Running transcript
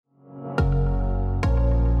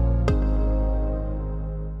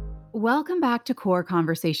Welcome back to Core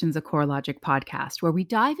Conversations, a CoreLogic podcast, where we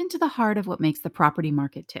dive into the heart of what makes the property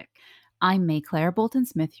market tick. I'm May Claire Bolton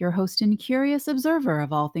Smith, your host and curious observer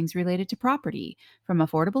of all things related to property, from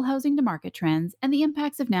affordable housing to market trends and the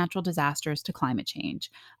impacts of natural disasters to climate change.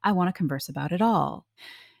 I want to converse about it all.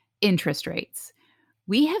 Interest rates.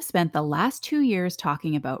 We have spent the last 2 years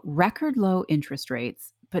talking about record low interest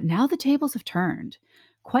rates, but now the tables have turned.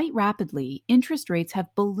 Quite rapidly, interest rates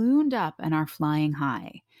have ballooned up and are flying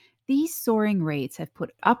high. These soaring rates have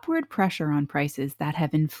put upward pressure on prices that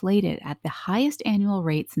have inflated at the highest annual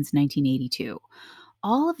rate since 1982.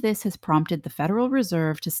 All of this has prompted the Federal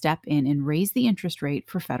Reserve to step in and raise the interest rate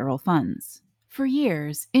for federal funds. For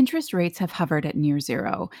years, interest rates have hovered at near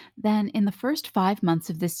zero. Then, in the first 5 months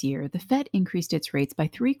of this year, the Fed increased its rates by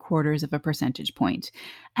 3/4 of a percentage point.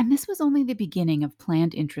 And this was only the beginning of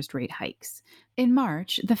planned interest rate hikes. In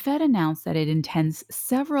March, the Fed announced that it intends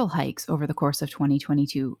several hikes over the course of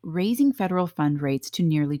 2022, raising federal fund rates to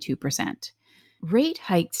nearly 2%. Rate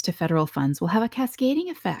hikes to federal funds will have a cascading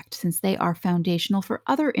effect since they are foundational for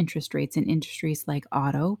other interest rates in industries like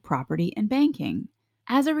auto, property, and banking.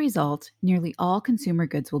 As a result, nearly all consumer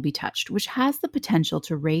goods will be touched, which has the potential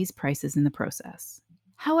to raise prices in the process.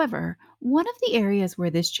 However, one of the areas where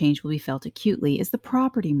this change will be felt acutely is the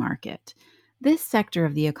property market. This sector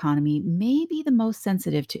of the economy may be the most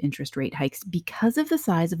sensitive to interest rate hikes because of the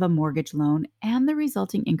size of a mortgage loan and the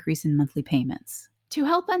resulting increase in monthly payments. To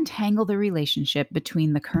help untangle the relationship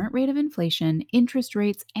between the current rate of inflation, interest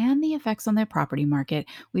rates, and the effects on the property market,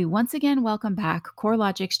 we once again welcome back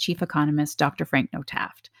CoreLogic's chief economist, Dr. Frank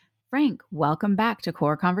Notaft. Frank, welcome back to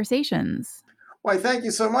Core Conversations. Why, thank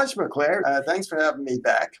you so much, McClare. Thanks for having me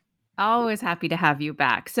back. Always happy to have you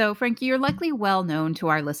back. So, Frank, you're likely well known to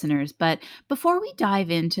our listeners, but before we dive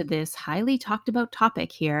into this highly talked about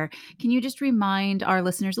topic here, can you just remind our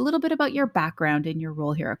listeners a little bit about your background and your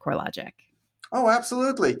role here at CoreLogic? Oh,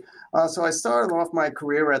 absolutely. So I started off my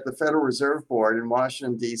career at the Federal Reserve Board in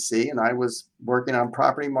Washington, D.C., and I was working on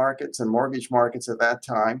property markets and mortgage markets at that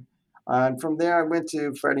time. And from there, I went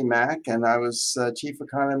to Freddie Mac, and I was chief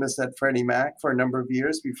economist at Freddie Mac for a number of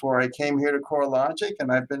years before I came here to CoreLogic,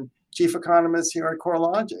 and I've been chief economist here at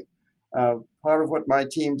CoreLogic. Part of what my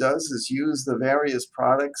team does is use the various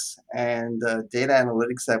products and data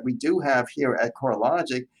analytics that we do have here at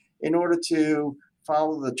CoreLogic in order to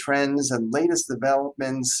follow the trends and latest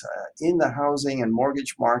developments in the housing and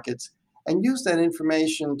mortgage markets and use that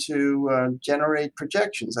information to generate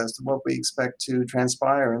projections as to what we expect to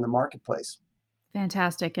transpire in the marketplace.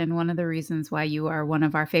 Fantastic. And one of the reasons why you are one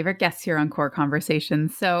of our favorite guests here on Core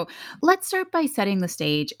Conversations. So let's start by setting the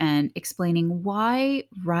stage and explaining why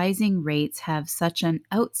rising rates have such an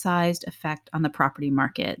outsized effect on the property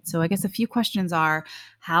market. So I guess a few questions are: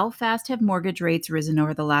 how fast have mortgage rates risen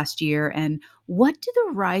over the last year? And what do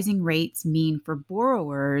the rising rates mean for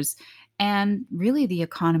borrowers and really the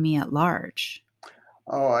economy at large?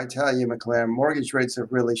 Oh, I tell you, McClare, mortgage rates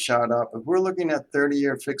have really shot up. If we're looking at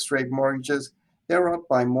 30-year fixed rate mortgages, they're up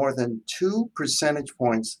by more than 2 percentage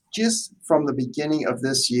points just from the beginning of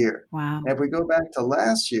this year. Wow. And if we go back to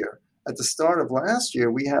last year, at the start of last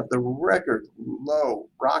year, we had the record low,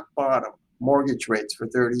 rock bottom mortgage rates for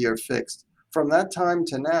 30-year fixed. From that time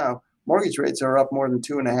to now, mortgage rates are up more than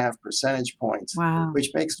 2.5 percentage points, Wow.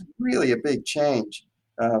 which makes really a big change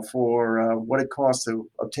for what it costs to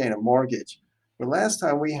obtain a mortgage. The last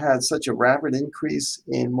time we had such a rapid increase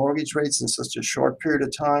in mortgage rates in such a short period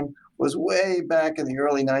of time was way back in the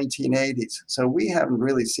early 1980s. So we haven't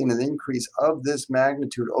really seen an increase of this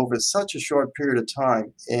magnitude over such a short period of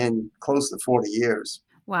time in close to 40 years.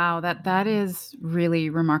 Wow, that is really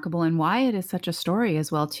remarkable, and why it is such a story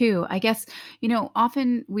as well too. I guess,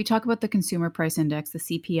 often we talk about the consumer price index, the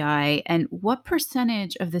CPI, and what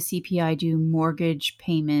percentage of the CPI do mortgage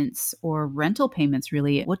payments or rental payments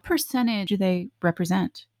really, what percentage do they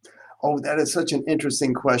represent? Oh, that is such an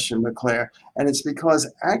interesting question, McClare. And it's because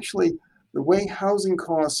actually the way housing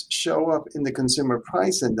costs show up in the consumer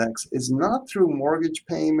price index is not through mortgage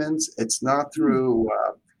payments, it's not Hmm. through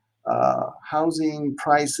housing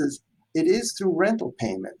prices, it is through rental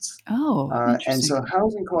payments. Oh, And interesting. so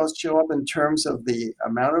housing costs show up in terms of the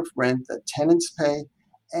amount of rent that tenants pay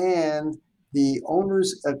and the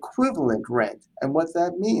owner's equivalent rent. And what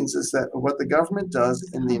that means is that what the government does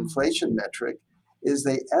in the Oh, inflation metric is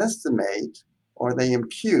they estimate or they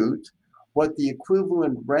impute what the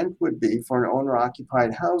equivalent rent would be for an owner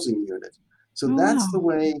occupied housing unit. So oh that's the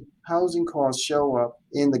wow. way housing costs show up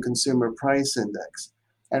in the consumer price index.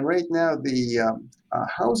 And right now, the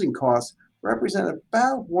housing costs represent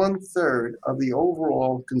about 1/3 of the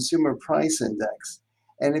overall consumer price index.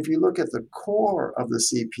 And if you look at the core of the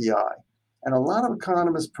CPI, And a lot of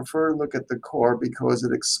economists prefer to look at the core because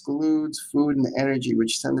it excludes food and energy,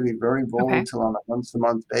 which tend to be very Okay. volatile on a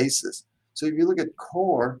month-to-month basis. So if you look at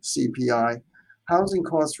core CPI, housing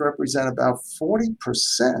costs represent about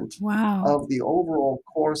 40% Wow. of the overall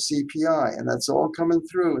core CPI, and that's all coming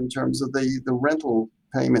through in terms of the rental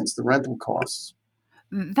payments, the rental costs.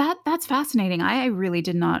 That's fascinating. I really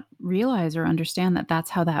did not realize or understand that that's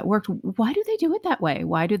how that worked. Why do they do it that way?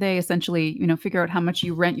 Why do they essentially, figure out how much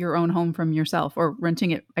you rent your own home from yourself or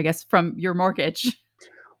renting it, I guess, from your mortgage?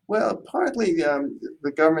 Well, partly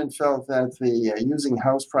the government felt that the using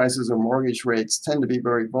house prices or mortgage rates tend to be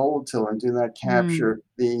very volatile and do not Mm, capture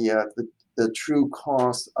the true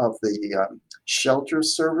cost of the shelter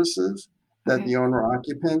services that okay. the owner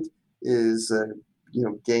occupant is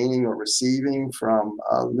gaining or receiving from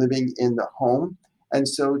living in the home. And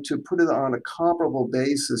so to put it on a comparable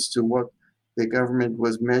basis to what the government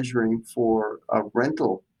was measuring for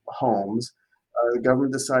rental homes, the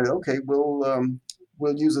government decided, okay,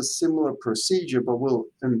 we'll use a similar procedure, but we'll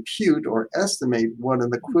impute or estimate what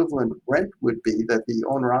an equivalent rent would be that the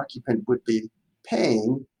owner occupant would be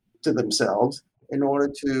paying to themselves in order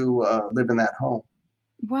to live in that home.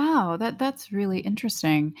 Wow, that's really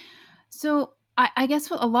interesting. So I guess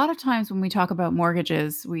a lot of times when we talk about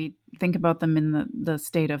mortgages, we think about them in the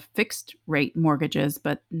state of fixed rate mortgages,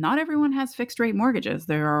 but not everyone has fixed rate mortgages.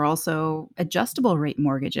 There are also adjustable rate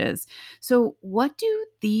mortgages. So, what do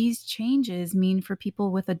these changes mean for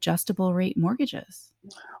people with adjustable rate mortgages?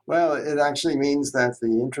 Well, it actually means that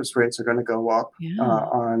the interest rates are going to go up Yeah.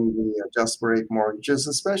 on the adjustable rate mortgages,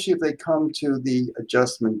 especially if they come to the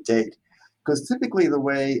adjustment date. Because typically, the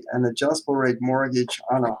way an adjustable rate mortgage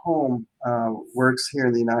on a home works here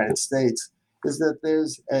in the United States is that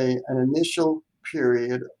there's an initial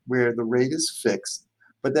period where the rate is fixed,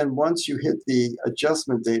 but then once you hit the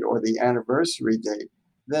adjustment date or the anniversary date,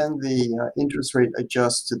 then the interest rate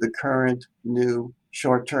adjusts to the current new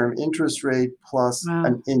short-term interest rate plus Wow.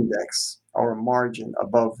 an index or a margin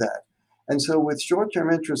above that. And so with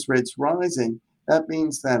short-term interest rates rising, that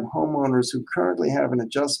means that homeowners who currently have an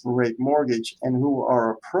adjustable rate mortgage and who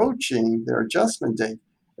are approaching their adjustment date,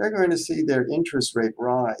 they're going to see their interest rate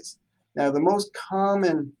rise. Now, the most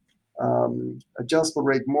common adjustable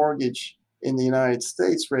rate mortgage in the United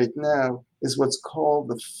States right now is what's called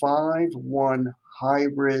the 5-1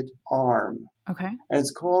 hybrid ARM. Okay. And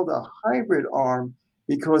it's called a hybrid ARM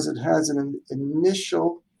because it has an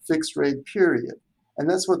initial fixed rate period. And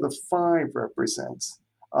that's what the 5 represents.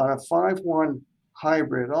 On a 5-1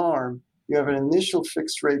 hybrid ARM, you have an initial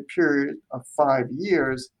fixed rate period of 5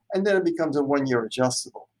 years, and then it becomes a 1 year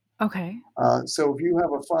adjustable. Okay. So if you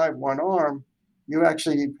have a 5-1 ARM, you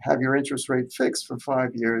actually have your interest rate fixed for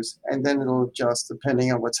 5 years, and then it'll adjust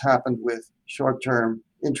depending on what's happened with short term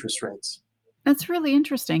interest rates. That's really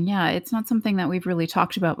interesting. Yeah, it's not something that we've really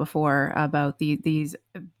talked about before about these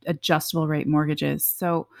adjustable rate mortgages.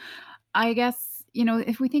 So, I guess,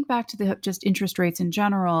 if we think back to the just interest rates in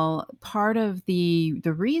general, part of the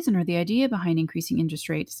reason or the idea behind increasing interest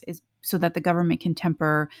rates is so that the government can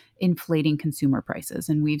temper inflating consumer prices,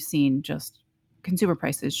 and we've seen just consumer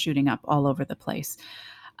prices shooting up all over the place.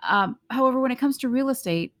 However, when it comes to real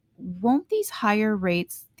estate, won't these higher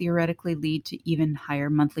rates theoretically lead to even higher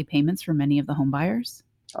monthly payments for many of the home buyers?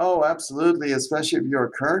 Oh, absolutely, especially if you're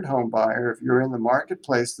a current home buyer, if you're in the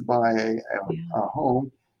marketplace to buy Yeah. a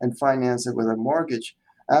home and finance it with a mortgage,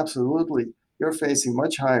 absolutely. You're facing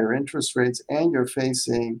much higher interest rates and you're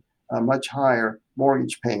facing much higher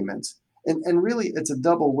mortgage payments. And really, it's a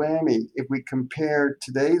double whammy if we compare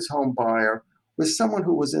today's home buyer with someone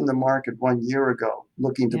who was in the market 1 year ago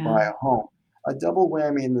looking to buy Yeah. a home. A double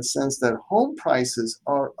whammy in the sense that home prices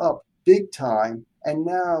are up big time, and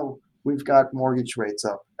now we've got mortgage rates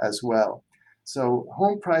up as well. So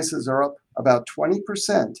home prices are up about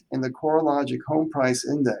 20% in the CoreLogic Home Price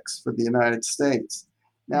Index for the United States.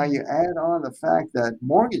 Now Mm. you add on the fact that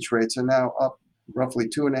mortgage rates are now up roughly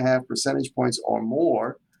 2.5 percentage points or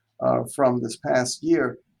more from this past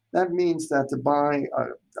year. That means that to buy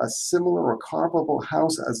a similar or comparable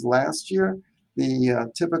house as last year,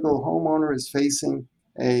 the typical homeowner is facing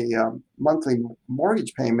a monthly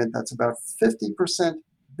mortgage payment that's about 50%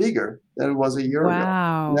 bigger than it was a year ago. And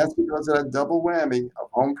Wow. that's because of that double whammy of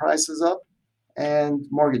home prices up and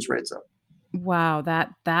mortgage rates up. Wow,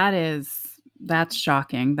 that's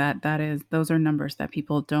shocking. That is those are numbers that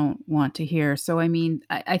people don't want to hear. So I mean,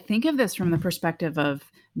 I think of this from the perspective of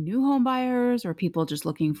new home buyers or people just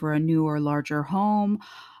looking for a new or larger home.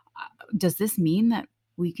 Does this mean that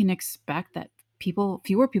we can expect that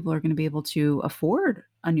fewer people are going to be able to afford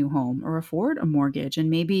a new home or afford a mortgage. And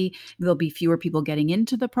maybe there'll be fewer people getting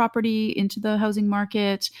into the housing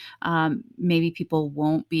market. Maybe people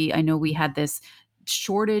won't be. I know we had this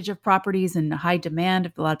shortage of properties and high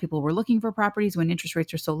demand. A lot of people were looking for properties when interest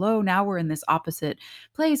rates are so low. Now we're in this opposite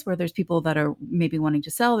place where there's people that are maybe wanting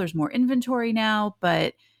to sell. There's more inventory now,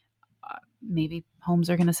 but maybe homes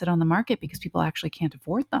are going to sit on the market because people actually can't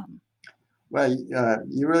afford them. Well,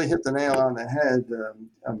 you really hit the nail on the head,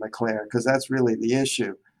 McClare, because that's really the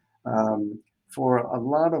issue. Um, for a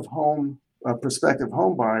lot of prospective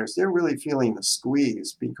home buyers, they're really feeling the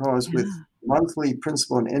squeeze because with Yeah. monthly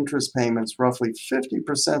principal and interest payments roughly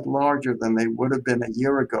 50% larger than they would have been a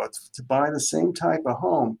year ago to buy the same type of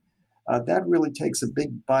home, that really takes a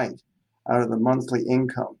big bite out of the monthly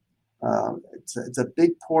income. It's a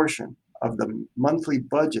big portion of the monthly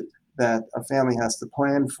budget that a family has to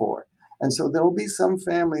plan for. And so there will be some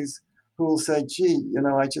families who will say, gee,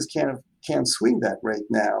 I just can't swing that right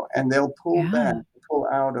now. And they'll pull back, Yeah. pull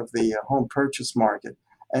out of the home purchase market.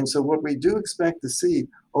 And so what we do expect to see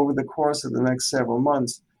over the course of the next several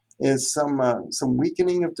months is some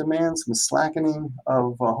weakening of demand, some slackening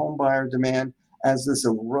of home buyer demand as this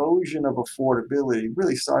erosion of affordability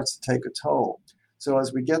really starts to take a toll. So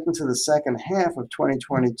as we get into the second half of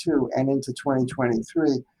 2022 and into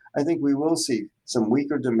 2023, I think we will see some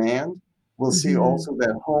weaker demand. We'll see Hmm. also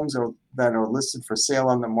that that are listed for sale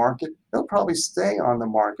on the market, they'll probably stay on the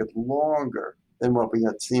market longer than what we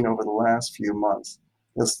had seen over the last few months.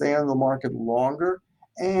 They'll stay on the market longer,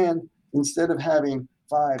 and instead of having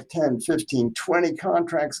 5, 10, 15, 20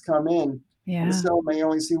 contracts come in, the Yeah. seller may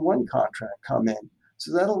only see one contract come in.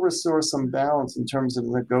 So that'll restore some balance in terms of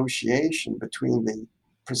negotiation between the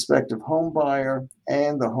prospective home buyer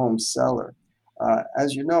and the home seller.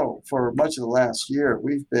 As you know, for much of the last year,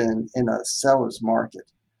 we've been in a seller's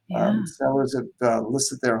market. Yeah. Sellers have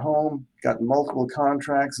listed their home, got multiple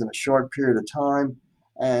contracts in a short period of time,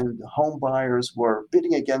 and home buyers were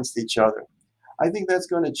bidding against each other. I think that's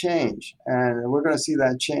going to change, and we're going to see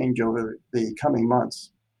that change over the coming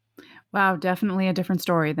months. Wow, definitely a different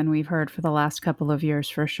story than we've heard for the last couple of years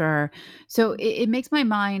for sure. So it makes my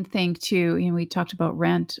mind think too, we talked about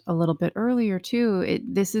rent a little bit earlier too.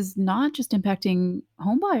 This is not just impacting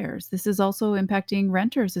home buyers. This is also impacting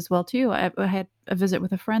renters as well too. I had a visit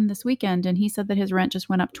with a friend this weekend and he said that his rent just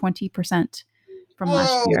went up 20% from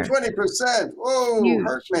last Whoa, year. 20%. Whoa,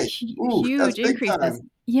 hurt Huge, me. Ooh, that's huge big increases. time.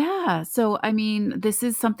 Yeah, so I mean, this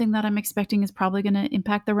is something that I'm expecting is probably gonna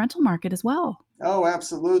impact the rental market as well. Oh,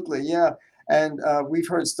 absolutely. Yeah. And we've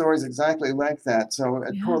heard stories exactly like that. So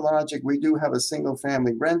at Yeah. CoreLogic, we do have a single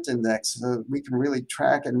family rent index. So we can really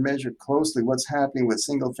track and measure closely what's happening with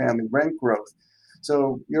single family rent growth.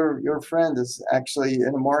 So your friend is actually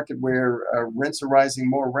in a market where rents are rising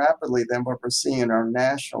more rapidly than what we're seeing in our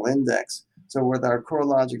national index. So with our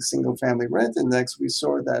CoreLogic single family rent index, we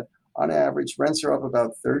saw that on average rents are up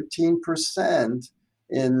about 13%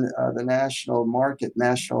 in the national market,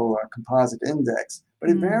 national composite index, but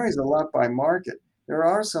it Mm. varies a lot by market. There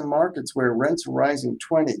are some markets where rents are rising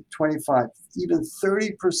 20, 25, even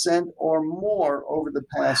 30% or more over the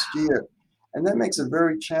past Wow. year. And that makes it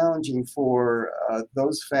very challenging for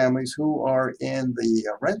those families who are in the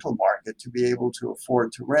rental market to be able to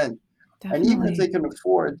afford to rent. And even if they Definitely. can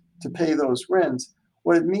afford to pay those rents,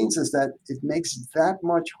 what it means is that it makes it that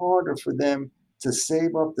much harder for them to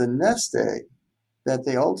save up the nest egg that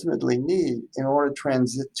they ultimately need in order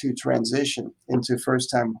to transition into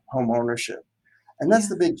first-time home ownership. And that's Yeah.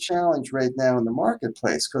 the big challenge right now in the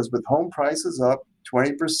marketplace because with home prices up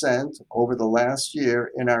 20% over the last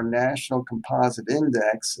year in our national composite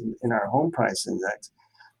index, in our home price index,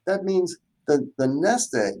 that means the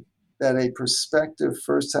nest egg that a prospective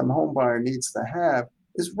first-time home buyer needs to have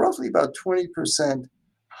is roughly about 20%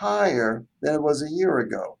 higher than it was a year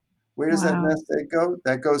ago. Where does that Wow. nest egg go?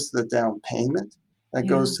 That goes to the down payment, that Yeah.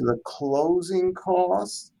 goes to the closing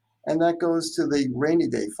costs, and that goes to the rainy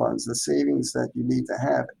day funds, the savings that you need to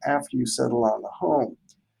have after you settle on the home.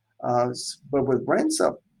 But with rents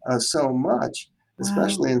up so much, Wow.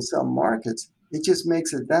 especially in some markets, it just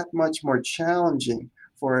makes it that much more challenging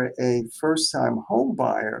for a first-time home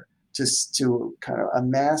buyer to kind of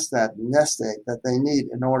amass that nest egg that they need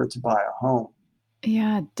in order to buy a home.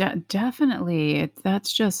 Yeah, definitely.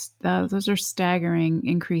 That's just those are staggering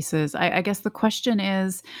increases. I guess the question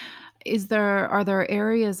is there are there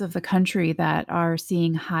areas of the country that are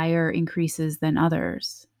seeing higher increases than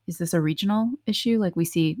others? Is this a regional issue? Like we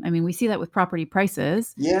see that with property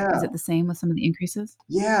prices. Is Yeah, it the same with some of the increases?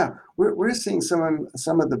 yeah, we're seeing some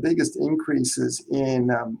of the biggest increases in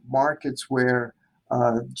markets where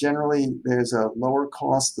generally there's a lower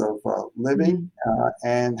cost of living Mhm.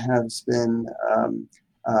 and has been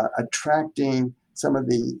attracting some of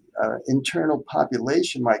the internal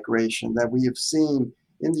population migration that we have seen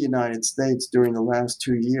in the United States during the last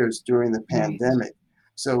 2 years during the Right. pandemic.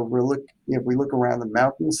 So if we look around the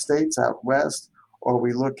mountain states out west, or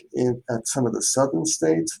we look at some of the southern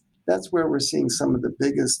states, that's where we're seeing some of the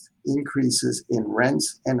biggest increases in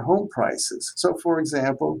rents and home prices. So, for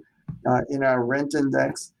example, in our rent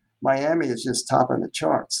index, Miami is just topping the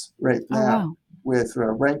charts right Oh, now wow. with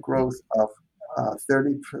rent growth of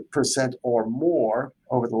 30% or more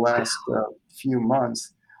over the last few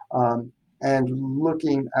months. And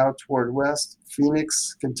looking out toward west,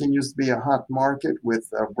 Phoenix continues to be a hot market with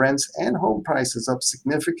rents and home prices up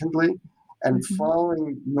significantly. And Mhm.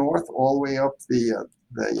 following north all the way up the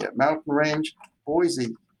mountain range,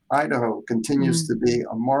 Boise, Idaho continues Mm. to be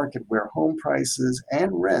a market where home prices and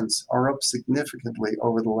rents are up significantly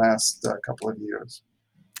over the last couple of years.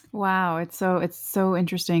 Wow, it's so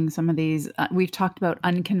interesting. Some of these we've talked about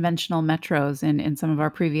unconventional metros in some of our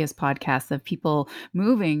previous podcasts of people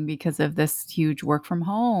moving because of this huge work from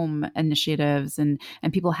home initiatives and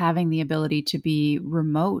people having the ability to be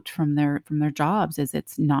remote from their jobs as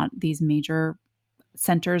it's not these major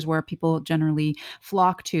centers where people generally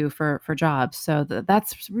flock to for jobs. So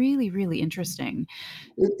that's really really interesting.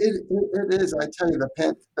 It is. I tell you,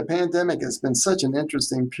 the pandemic has been such an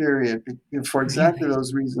interesting period for exactly Really.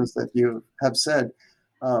 those reasons that you have said.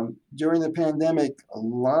 During the pandemic, a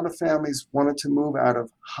lot of families wanted to move out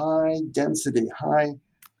of high Yeah.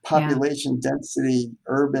 population density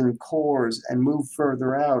urban cores and move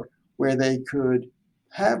further out where they could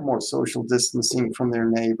have more social distancing from their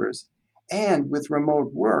neighbors. And with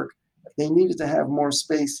remote work, they needed to have more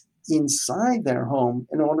space inside their home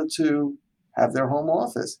in order to have their home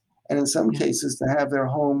office, and in some Yeah. cases, to have their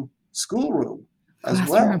home schoolroom as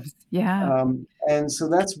well. Classrooms. Yeah. And so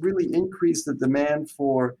that's really increased the demand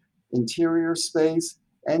for interior space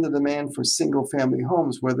and the demand for single family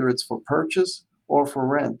homes, whether it's for purchase or for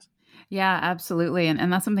rent. Yeah, absolutely.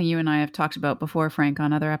 And that's something you and I have talked about before, Frank,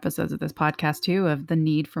 on other episodes of this podcast too, of the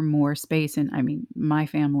need for more space. And I mean, my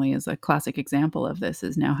family is a classic example of this,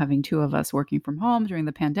 is now having two of us working from home during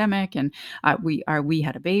the pandemic. And we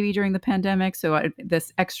had a baby during the pandemic. So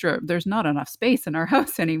this extra, there's not enough space in our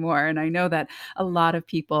house anymore. And I know that a lot of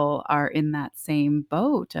people are in that same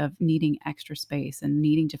boat of needing extra space and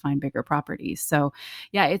needing to find bigger properties. So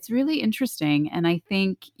yeah, it's really interesting. And I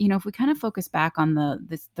think, if we kind of focus back on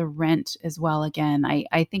the rent as well again,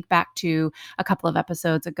 I think back to a couple of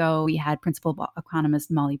episodes ago, we had principal economist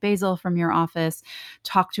Molly Basil from your office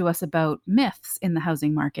talk to us about myths in the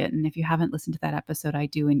housing market. And if you haven't listened to that episode, I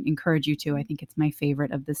do encourage you to. I think it's my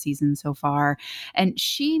favorite of the season so far. And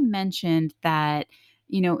she mentioned that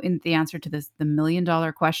in the answer to the $1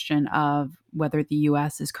 million question of whether the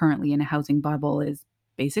US is currently in a housing bubble is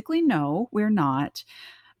basically no, we're not.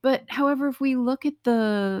 But however, if we look at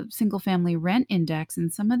the single family rent index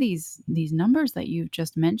and some of these numbers that you've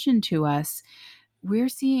just mentioned to us, we're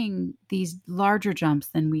seeing these larger jumps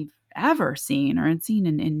than we've ever seen or had seen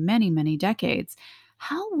in many, many decades.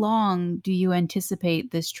 How long do you anticipate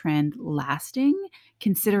this trend lasting,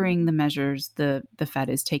 considering the measures the Fed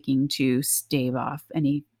is taking to stave off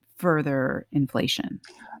any further inflation?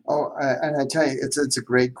 Oh, and I tell you, it's a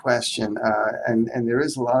great question, and there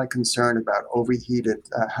is a lot of concern about overheated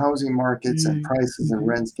housing markets and Mm, prices and mhm.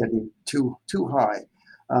 rents getting too high.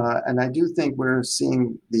 And I do think we're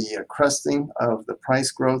seeing the cresting of the price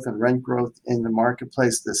growth and rent growth in the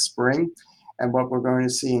marketplace this spring. And what we're going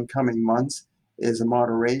to see in coming months is a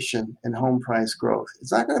moderation in home price growth.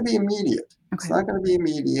 It's not going to be immediate. It's Okay. not going to be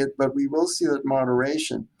immediate, but we will see that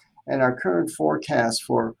moderation. And our current forecast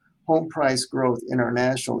for home price growth in our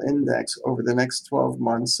national index over the next 12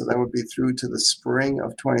 months, so that would be through to the spring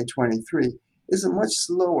of 2023, is a much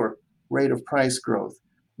slower rate of price growth,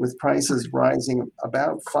 with prices Okay. rising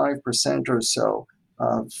about 5% or so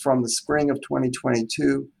from the spring of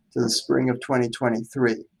 2022 to the spring of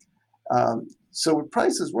 2023. So with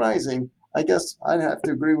prices rising, I guess I'd have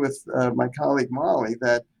to agree with my colleague Molly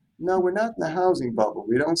that no, we're not in the housing bubble.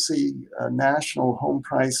 We don't see national home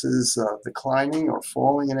prices declining or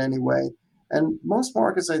falling in any way. And most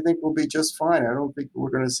markets, I think, will be just fine. I don't think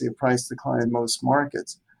we're going to see a price decline in most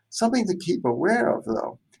markets. Something to keep aware of,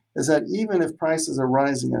 though, is that even if prices are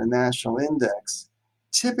rising in a national index,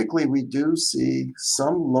 typically we do see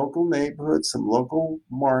some local neighborhoods, some local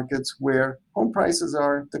markets where home prices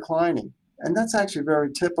are declining. And that's actually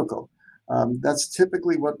very typical. That's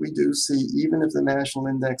typically what we do see, even if the national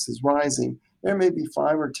index is rising. There may be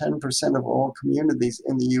 5 or 10% of all communities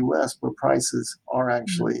in the US where prices are Mm,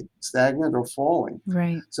 actually stagnant or falling.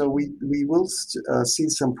 right. So we will see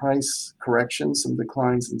some price corrections, some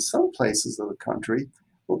declines in some places of the country,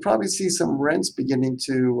 we'll probably see some rents beginning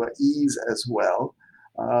to ease as well.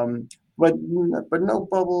 Um, but no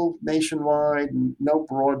bubble nationwide, no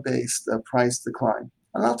broad-based price decline.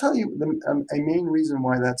 And I'll tell you a main reason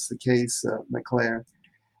why that's the case, McClare.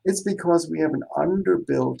 It's because we have an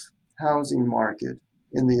underbuilt housing market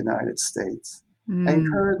in the United States. And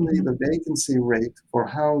currently, Mm-hmm. the vacancy rate for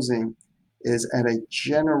housing is at a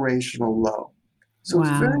generational low. So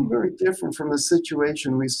it's very, Wow. very different from the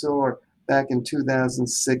situation we saw back in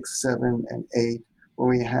 2006, 7, and 8, when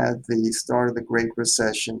we had the start of the Great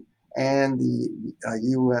Recession and the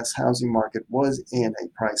US housing market was in a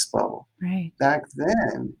price bubble. Right. Back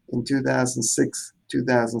then, in 2006,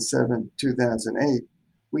 2007, 2008,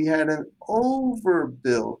 we had an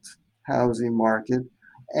overbuilt housing market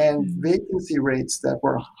and Mm. vacancy rates that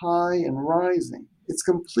were high and rising. It's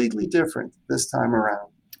completely different this time around.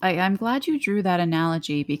 I'm glad you drew that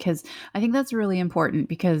analogy because I think that's really important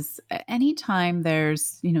because anytime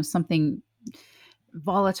there's, something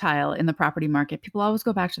volatile in the property market, people always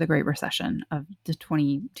go back to the Great Recession of the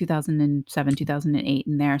 2007, 2008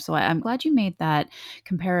 in there. So I'm glad you made that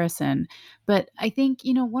comparison. But I think,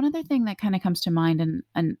 one other thing that kind of comes to mind,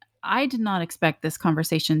 and I did not expect this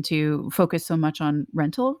conversation to focus so much on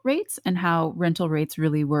rental rates and how rental rates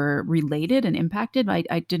really were related and impacted.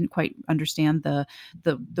 I didn't quite understand the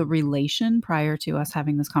relation prior to us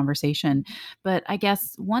having this conversation. But I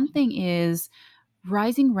guess one thing is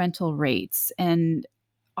rising rental rates. And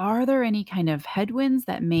are there any kind of headwinds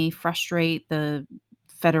that may frustrate the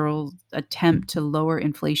federal attempt to lower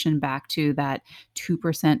inflation back to that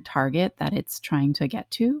 2% target that it's trying to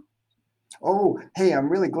get to? Oh, hey, I'm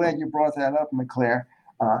really glad you brought that up, McClare.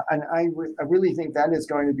 I really think that is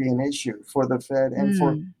going to be an issue for the Fed and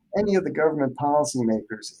for Mm, any of the government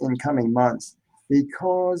policymakers in coming months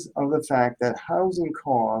because of the fact that housing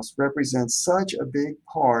costs represent such a big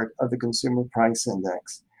part of the consumer price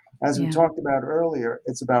index. As we yeah. talked about earlier,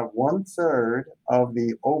 it's about one third of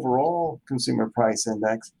the overall consumer price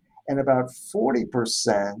index and about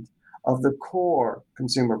 40% of the core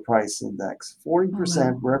consumer price index. Oh, 40% wow.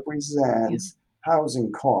 Yeah. represents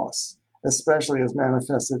housing costs, especially as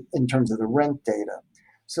manifested in terms of the rent data.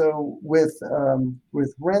 So with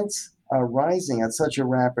rents rising at such a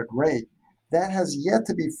rapid rate, that has yet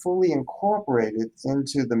to be fully incorporated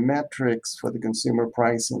into the metrics for the consumer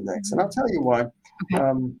price index. And I'll Mhm. tell you why.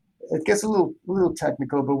 Okay. It gets a little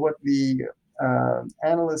technical, but what the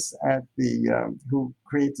analysts at the who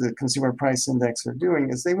create the consumer price index are doing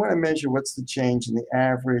is they want to measure what's the change in the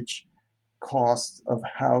average cost of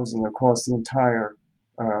housing across the entire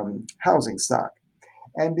housing stock.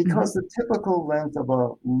 And Mhm. because the typical length of a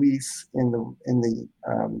lease in the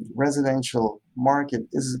residential market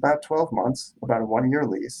is about 12 months, about a 1 year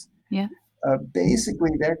lease, Yeah.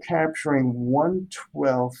 basically they're capturing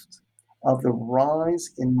 1/12 of the rise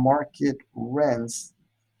in market rents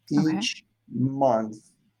Okay. each month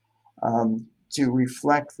to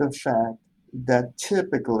reflect the fact that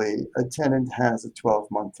typically a tenant has a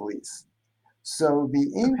 12-month lease. So the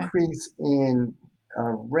Okay. increase in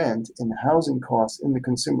rent and housing costs in the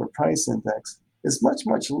consumer price index is much,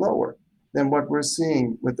 much lower than what we're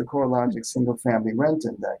seeing with the Hmm. CoreLogic single family rent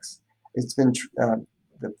index. It's been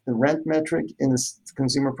the rent metric in the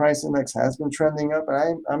consumer price index has been trending up,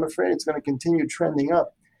 and I'm afraid it's going to continue trending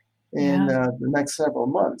up in Yeah. the next several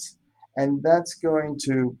months. And that's going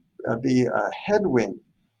to be a headwind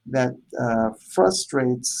that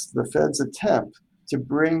frustrates the Fed's attempt to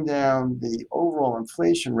bring down the overall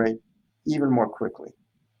inflation rate even more quickly.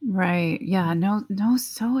 Right. Yeah. No, no,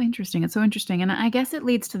 so interesting. It's so interesting. And I guess it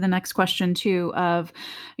leads to the next question too of,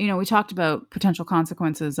 we talked about potential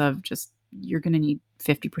consequences of just you're going to need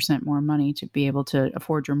 50% more money to be able to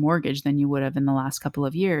afford your mortgage than you would have in the last couple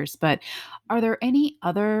of years. But are there any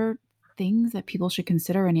other things that people should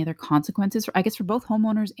consider, any other consequences, I guess, for both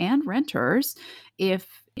homeowners and renters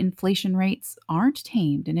if inflation rates aren't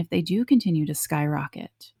tamed and if they do continue to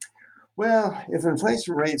skyrocket? Well, if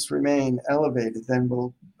inflation rates remain elevated, then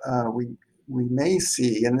we may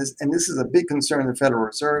see, and this is a big concern the Federal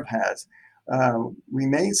Reserve has. We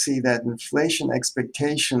may see that inflation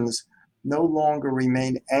expectations no longer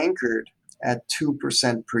remain anchored at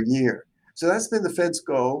 2% per year. So that's been the Fed's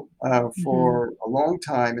goal Hmm. for a long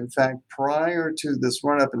time. In fact, prior to this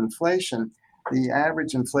run up in inflation, the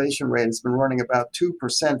average inflation rate has been running about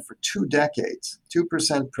 2% for 2 decades,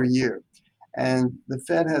 2% per year. And the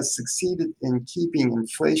Fed has succeeded in keeping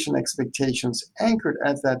inflation expectations anchored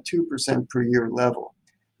at that 2% per year level.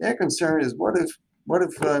 Their concern is what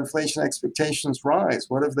if inflation expectations rise?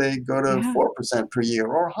 What if they go to Yeah. 4% per year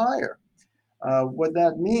or higher? What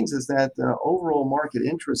that means is that overall market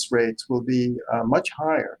interest rates will be much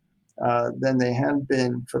higher than they had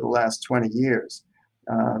been for the last 20 years.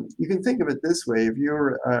 You can think of it this way. If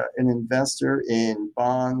you're an investor in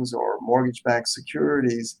bonds or mortgage-backed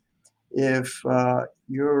securities, if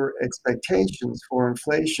your expectations for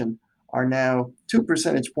inflation are now 2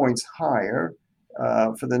 percentage points higher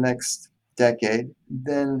for the next decade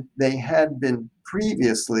than they had been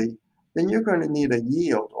previously, then you're going to need a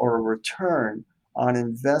yield or a return on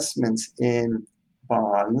investments in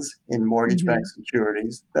bonds, in mortgage-backed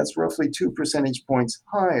securities, that's roughly 2 percentage points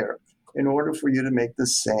higher in order for you to make the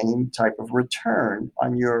same type of return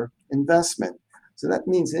on your investment. So that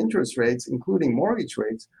means interest rates, including mortgage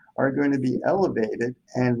rates, are going to be elevated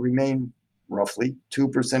and remain roughly 2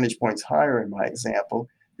 percentage points higher in my example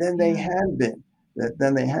than they had been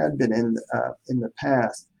in the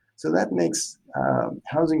past. So that makes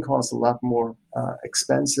housing costs a lot more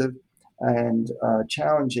expensive and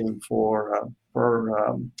challenging for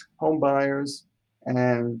home buyers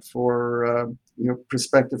and for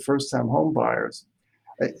prospective first-time home buyers.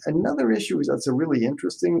 Another issue that's a really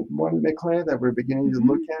interesting one, Claire, that we're beginning to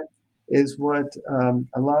look at is what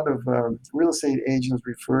a lot of real estate agents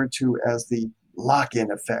refer to as the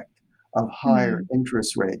lock-in effect of higher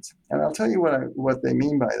interest rates. And I'll tell you what they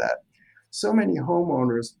mean by that. So many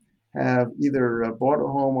homeowners have either bought a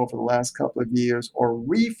home over the last couple of years or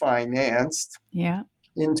refinanced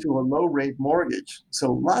into a low-rate mortgage.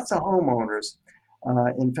 So lots of homeowners,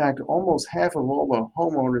 in fact, almost half of all the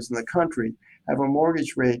homeowners in the country have a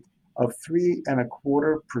mortgage rate of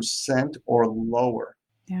 3.25% or lower.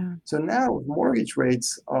 Yeah. So now mortgage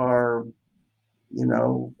rates are,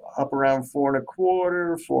 up around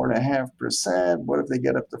 4.25%, 4.5%. What if they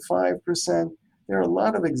get up to 5%? There are a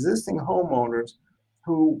lot of existing homeowners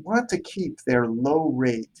who want to keep their low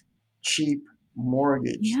rate, cheap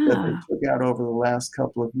mortgage that they took out over the last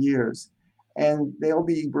couple of years. And they'll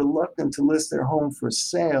be reluctant to list their home for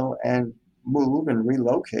sale and move and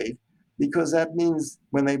relocate, because that means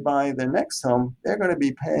when they buy their next home, they're going to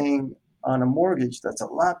be paying on a mortgage that's a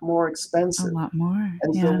lot more expensive. A lot more.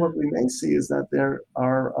 And so what we may see is that there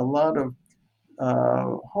are a lot of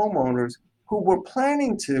homeowners who were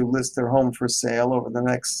planning to list their home for sale over the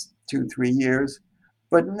next 2-3 years,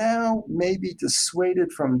 but now may be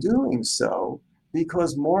dissuaded from doing so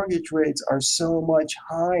because mortgage rates are so much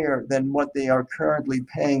higher than what they are currently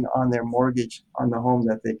paying on their mortgage on the home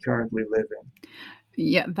that they currently live in.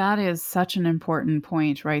 Yeah, that is such an important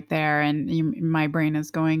point right there, and my brain is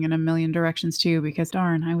going in a million directions too, because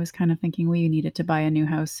darn, I was kind of thinking we needed to buy a new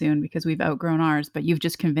house soon because we've outgrown ours, but you've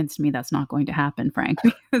just convinced me that's not going to happen, Frank,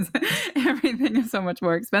 because everything is so much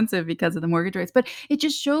more expensive because of the mortgage rates. But it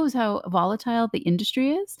just shows how volatile the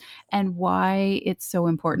industry is and why it's so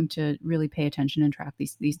important to really pay attention and track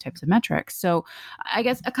these types of metrics. So I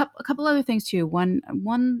guess a couple other things too.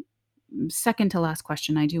 One second to last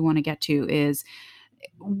question I do want to get to is,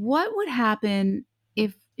 what would happen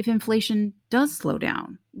if inflation does slow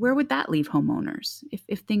down? Where would that leave homeowners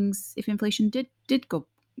if inflation did go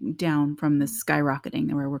down from this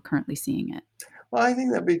skyrocketing where we're currently seeing it? Well, I think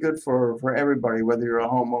that'd be good for everybody, whether you're a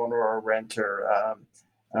homeowner or a renter.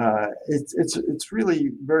 It's really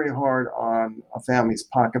very hard on a family's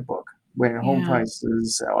pocketbook when home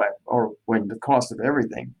prices or when the cost of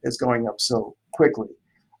everything is going up so quickly.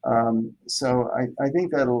 So I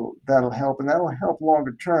think that'll help, and that'll help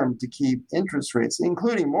longer term to keep interest rates,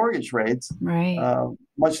 including mortgage rates,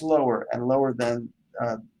 much lower than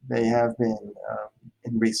they have been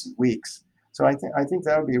in recent weeks. So I think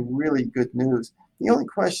that would be really good news. The only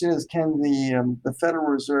question is, can the Federal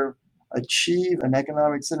Reserve achieve an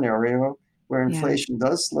economic scenario where inflation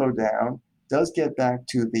does slow down, does get back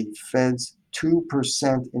to the Fed's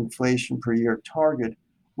 2% inflation per year target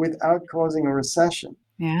without causing a recession?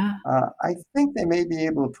 Yeah. I think they may be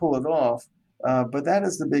able to pull it off, but that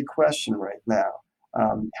is the big question right now.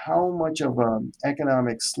 How much of an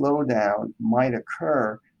economic slowdown might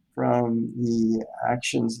occur from the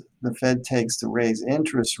actions the Fed takes to raise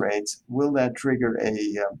interest rates? Will that trigger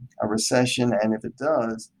a recession? And if it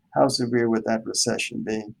does, how severe would that recession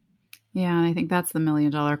be? Yeah, and I think that's the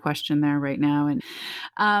million-dollar question there right now. And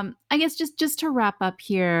I guess just to wrap up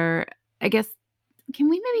here, I guess, can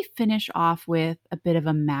we maybe finish off with a bit of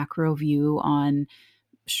a macro view on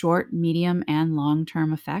short, medium, and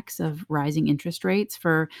long-term effects of rising interest rates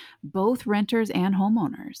for both renters and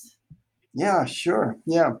homeowners? Yeah, sure.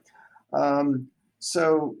 Yeah.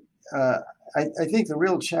 So I think the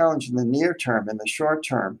real challenge in the near term, in the short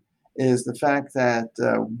term, is the fact that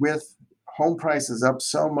with home prices up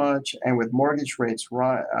so much and with mortgage rates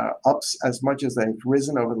up as much as they've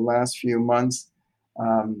risen over the last few months,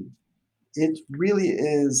 it really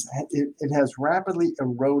is, it has rapidly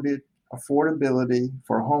eroded affordability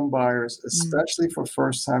for home buyers, Mm, especially for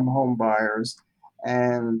first-time home buyers,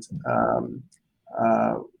 and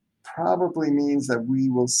probably means that we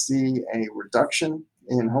will see a reduction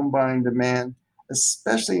in home buying demand,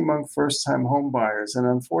 especially among first-time home buyers. And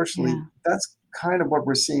unfortunately, yeah, that's kind of what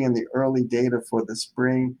we're seeing in the early data for the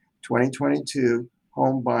spring 2022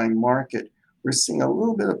 home buying market. We're seeing a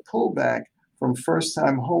little bit of pullback from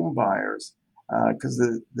first-time home buyers because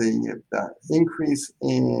the increase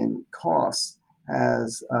in costs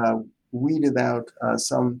has weeded out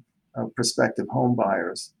some prospective home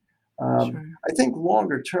buyers. sure. I think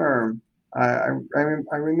longer term,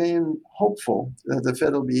 I remain hopeful that the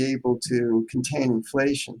Fed will be able to contain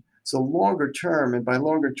inflation. So longer term, and by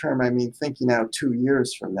longer term, I mean thinking out 2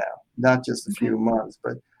 years from now, not just a Okay. few months,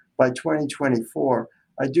 but by 2024,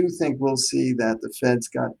 I do think we'll see that the Fed's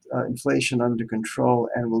got inflation under control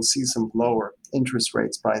and we'll see some lower interest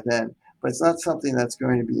rates by then. But it's not something that's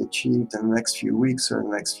going to be achieved in the next few weeks or the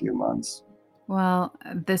next few months. Well,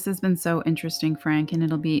 this has been so interesting, Frank, and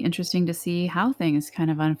it'll be interesting to see how things kind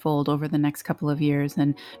of unfold over the next couple of years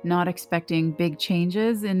and not expecting big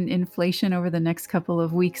changes in inflation over the next couple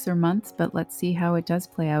of weeks or months, but let's see how it does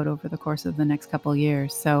play out over the course of the next couple of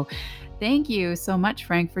years. So, thank you so much,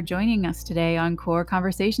 Frank, for joining us today on Core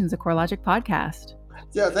Conversations, a CoreLogic podcast.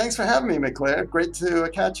 Yeah, thanks for having me, McClare. Great to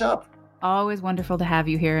catch up. Always wonderful to have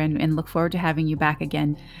you here and look forward to having you back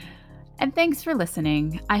again. And thanks for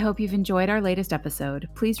listening. I hope you've enjoyed our latest episode.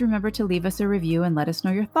 Please remember to leave us a review and let us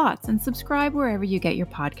know your thoughts, and subscribe wherever you get your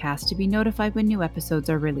podcast to be notified when new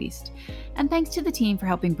episodes are released. And thanks to the team for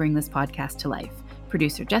helping bring this podcast to life.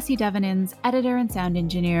 Producer Jesse Devenins, editor and sound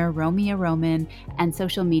engineer Romeo Roman, and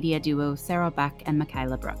social media duo Sarah Beck and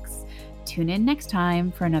Michaela Brooks. Tune in next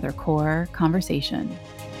time for another Core Conversation.